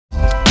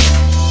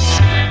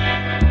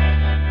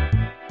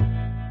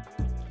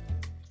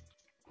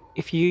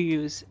If you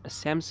use a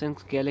Samsung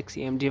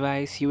Galaxy M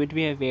device, you would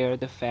be aware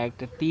of the fact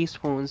that these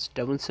phones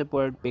don't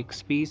support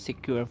Bixby,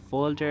 Secure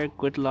Folder,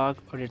 Goodlock,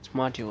 or its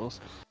modules.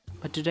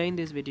 But today in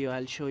this video,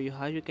 I'll show you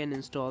how you can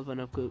install one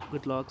of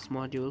Goodlock's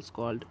modules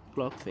called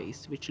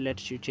Clockface, which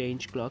lets you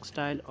change clock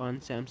style on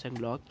Samsung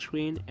lock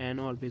screen and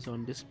always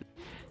on display.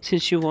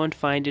 Since you won't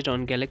find it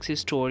on Galaxy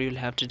Store,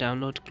 you'll have to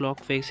download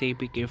Clockface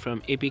APK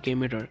from APK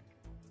Mirror.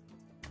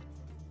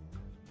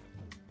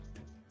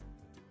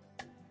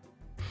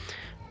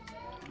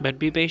 But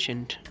be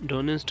patient,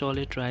 don't install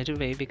it right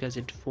away because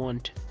it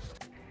won't.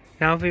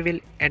 Now we will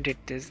edit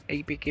this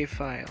APK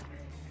file.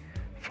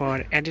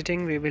 For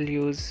editing we will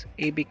use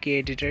APK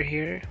editor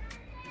here.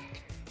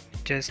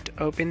 Just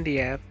open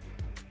the app,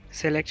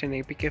 select an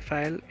APK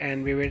file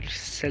and we will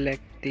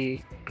select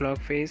the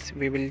Clockface.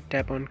 We will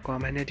tap on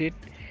common edit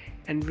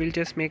and we'll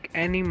just make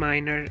any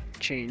minor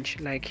change,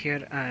 like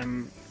here I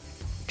am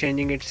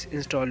changing its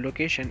install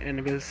location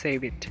and we'll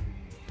save it.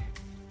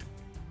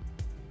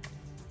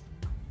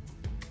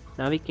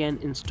 Now we can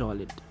install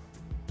it.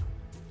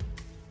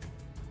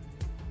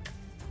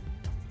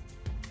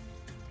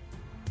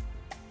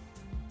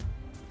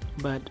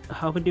 But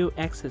how would you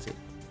access it?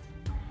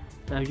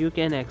 Now you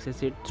can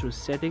access it through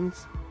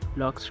settings,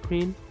 lock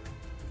screen,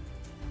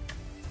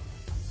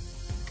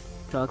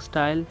 clock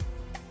style,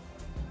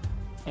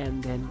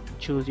 and then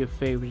choose your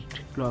favorite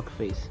clock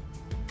face.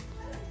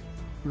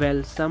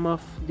 Well, some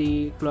of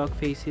the clock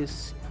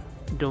faces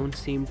don't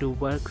seem to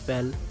work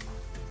well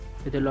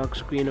with the lock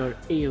screen or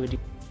AOD.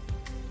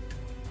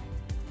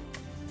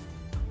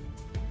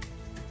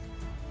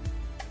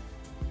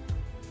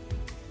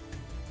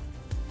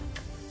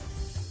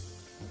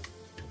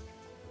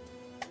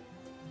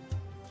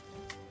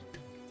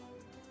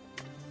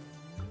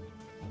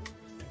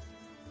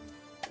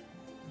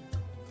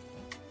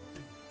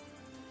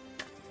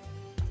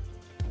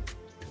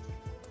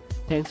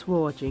 Thanks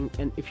for watching,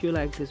 and if you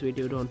like this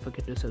video, don't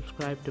forget to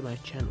subscribe to my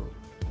channel.